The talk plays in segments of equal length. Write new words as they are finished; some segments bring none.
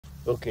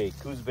Okay,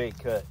 Coos Bay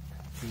cut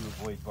to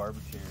avoid barber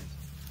chairs.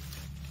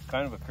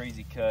 Kind of a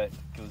crazy cut,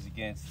 goes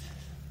against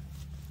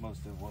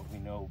most of what we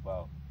know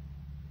about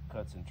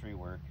cuts and tree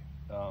work.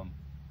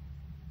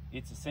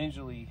 It's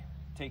essentially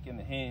taking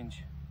the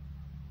hinge,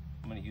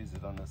 I'm going to use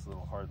it on this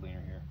little hard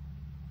leaner here,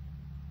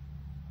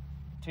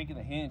 taking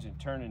the hinge and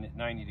turning it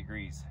 90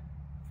 degrees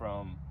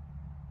from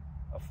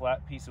a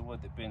flat piece of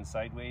wood that bends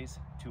sideways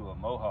to a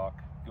mohawk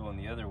going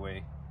the other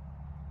way.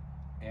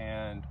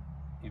 And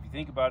if you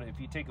think about it, if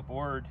you take a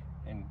board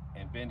and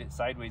bend it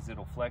sideways,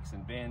 it'll flex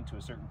and bend to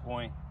a certain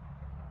point.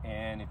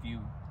 And if you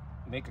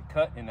make a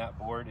cut in that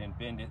board and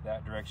bend it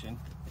that direction,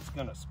 it's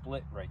gonna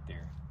split right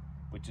there,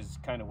 which is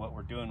kind of what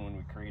we're doing when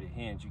we create a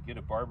hinge. You get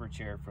a barber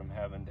chair from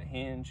having the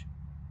hinge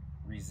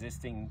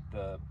resisting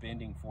the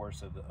bending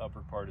force of the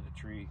upper part of the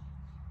tree,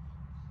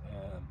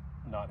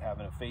 not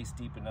having a face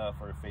deep enough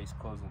or a face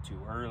closing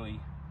too early.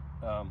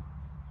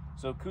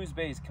 So Coos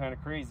Bay is kind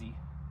of crazy,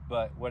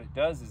 but what it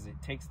does is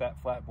it takes that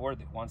flat board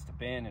that wants to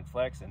bend and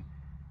flex and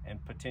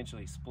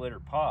potentially split or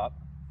pop,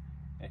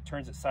 and it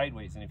turns it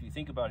sideways. And if you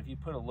think about it, if you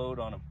put a load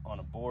on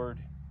a board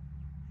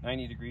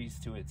 90 degrees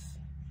to its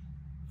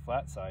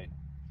flat side,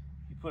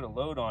 you put a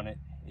load on it,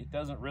 it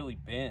doesn't really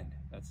bend.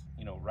 That's,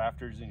 you know,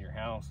 rafters in your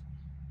house.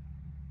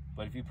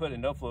 But if you put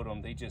enough load on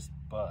them, they just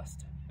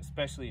bust,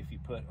 especially if you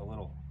put a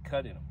little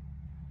cut in them.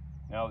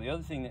 Now, the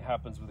other thing that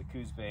happens with a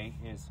Coos Bay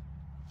is,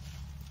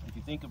 if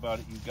you think about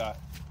it, you've got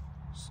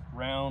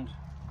round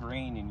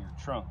grain in your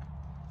trunk.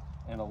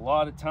 And a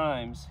lot of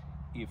times,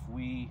 if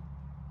we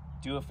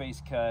do a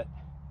face cut,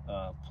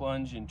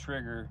 plunge and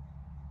trigger,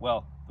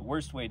 well, the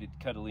worst way to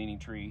cut a leaning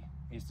tree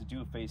is to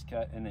do a face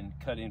cut and then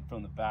cut in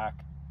from the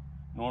back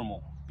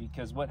normal.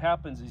 Because what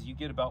happens is you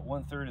get about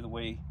 1/3 of the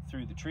way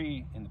through the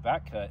tree in the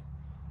back cut.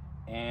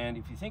 And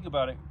if you think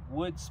about it,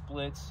 wood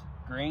splits,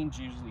 grain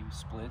usually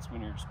splits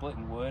when you're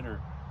splitting wood,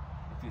 or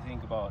if you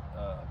think about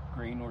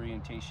grain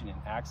orientation in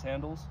axe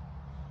handles,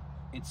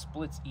 it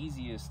splits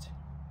easiest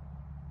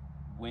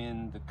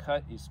when the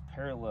cut is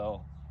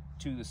parallel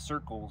to the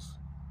circles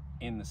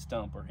in the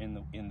stump or in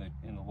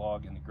the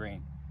log in the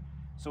grain.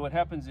 So what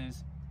happens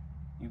is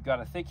you've got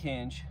a thick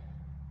hinge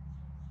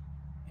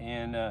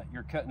and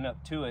you're cutting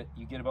up to it.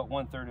 You get about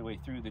 1/3 of the way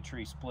through, the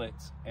tree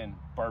splits and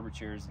barber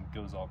chairs and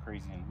goes all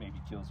crazy and maybe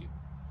kills you.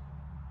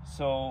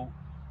 So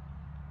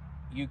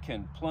you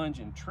can plunge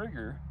and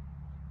trigger,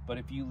 but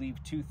if you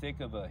leave too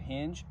thick of a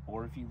hinge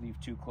or if you leave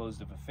too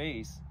closed of a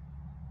face,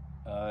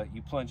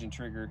 you plunge and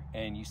trigger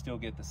and you still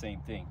get the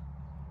same thing.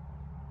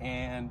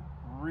 And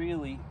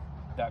really,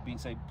 that being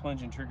said,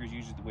 plunge and trigger is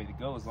usually the way to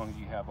go as long as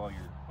you have all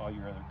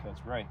your other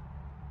cuts right.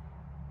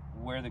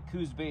 Where the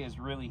Coos Bay is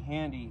really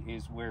handy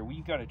is where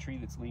we've got a tree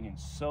that's leaning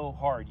so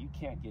hard you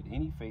can't get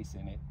any face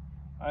in it.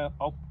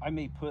 I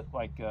may put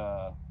like,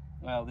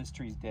 well, this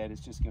tree's dead,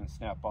 it's just gonna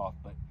snap off,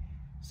 but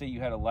say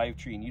you had a live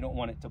tree and you don't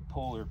want it to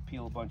pull or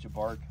peel a bunch of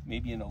bark,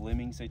 maybe in a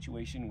limbing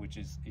situation, which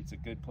is, it's a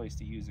good place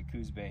to use a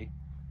Coos Bay.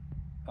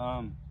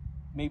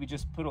 Maybe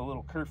just put a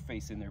little curved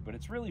face in there, but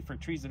it's really for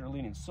trees that are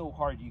leaning so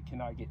hard you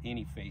cannot get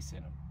any face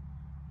in them.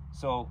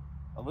 So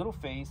a little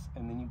face,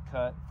 and then you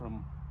cut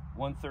from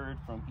 1/3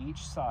 from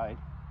each side.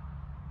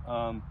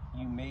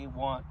 You may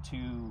want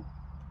to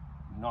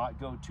not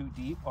go too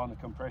deep on the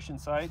compression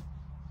side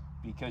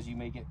because you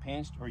may get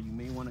pinched, or you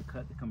may want to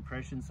cut the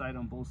compression side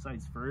on both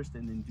sides first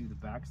and then do the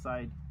back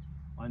side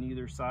on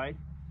either side.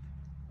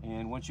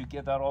 And once you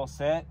get that all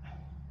set,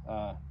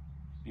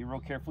 be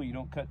real careful you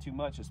don't cut too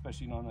much,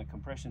 especially on the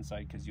compression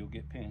side, because you'll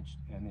get pinched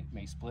and it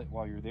may split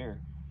while you're there.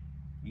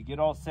 You get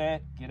all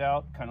set, get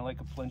out, kind of like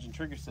a plunge and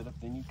trigger setup,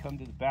 then you come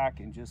to the back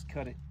and just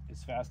cut it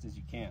as fast as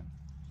you can.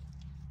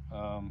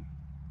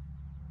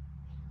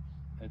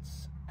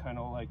 That's kind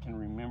of all I can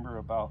remember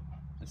about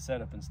the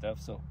setup and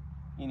stuff. So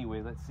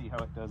anyway, let's see how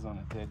it does on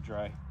a dead,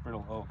 dry,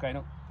 brittle oak.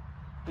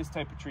 This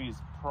type of tree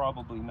is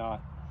probably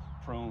not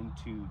prone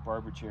to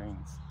barber chairing.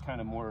 It's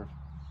kind of more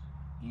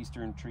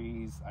eastern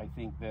trees, I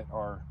think, that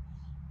are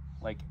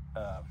like,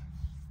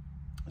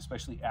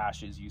 especially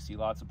ashes. You see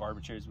lots of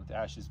barber chairs with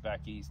ashes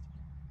back east.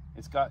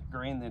 It's got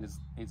grain that is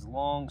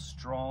long,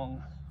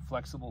 strong,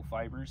 flexible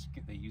fibers.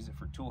 They use it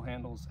for tool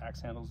handles,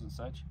 axe handles and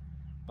such.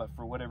 But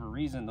for whatever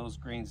reason, those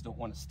grains don't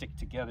want to stick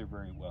together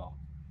very well.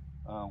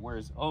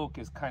 Whereas oak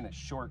is kind of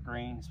short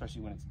grain,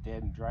 especially when it's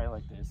dead and dry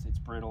like this. It's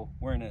brittle.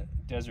 We're in a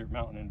desert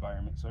mountain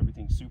environment, so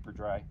everything's super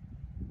dry.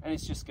 And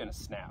it's just gonna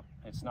snap.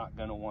 It's not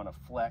gonna wanna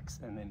flex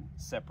and then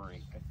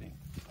separate, I think.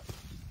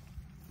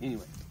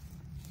 Anyway.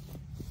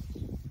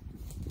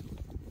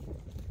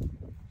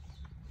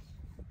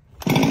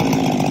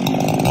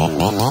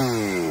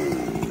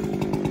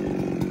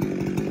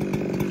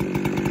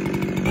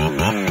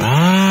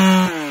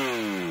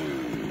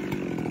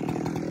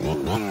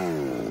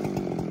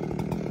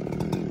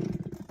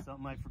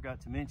 Something I forgot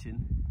to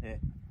mention is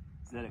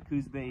that a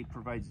Coos Bay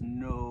provides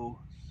no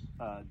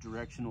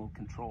directional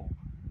control.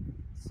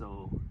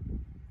 So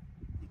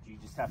you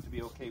just have to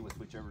be okay with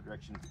whichever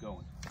direction it's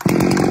going.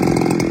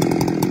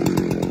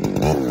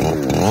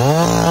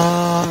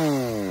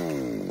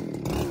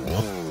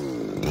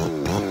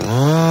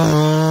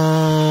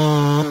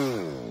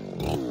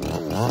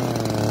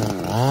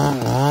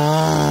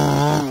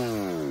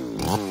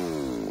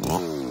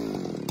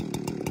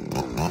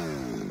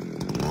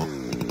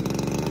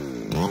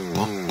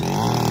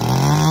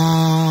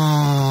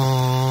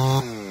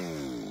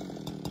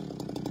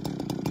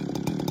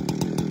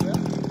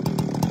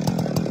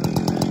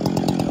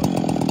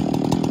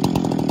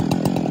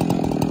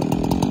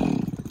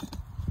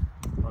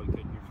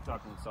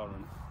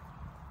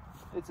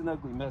 an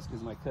ugly mess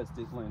because my cuts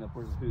did line up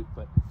where the hoot,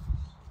 but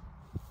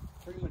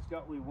pretty much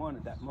got what we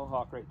wanted. That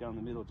mohawk right down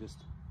the middle just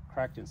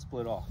cracked and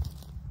split off.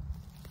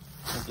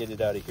 We'll get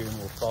it out of here and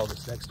we'll follow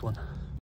this next one.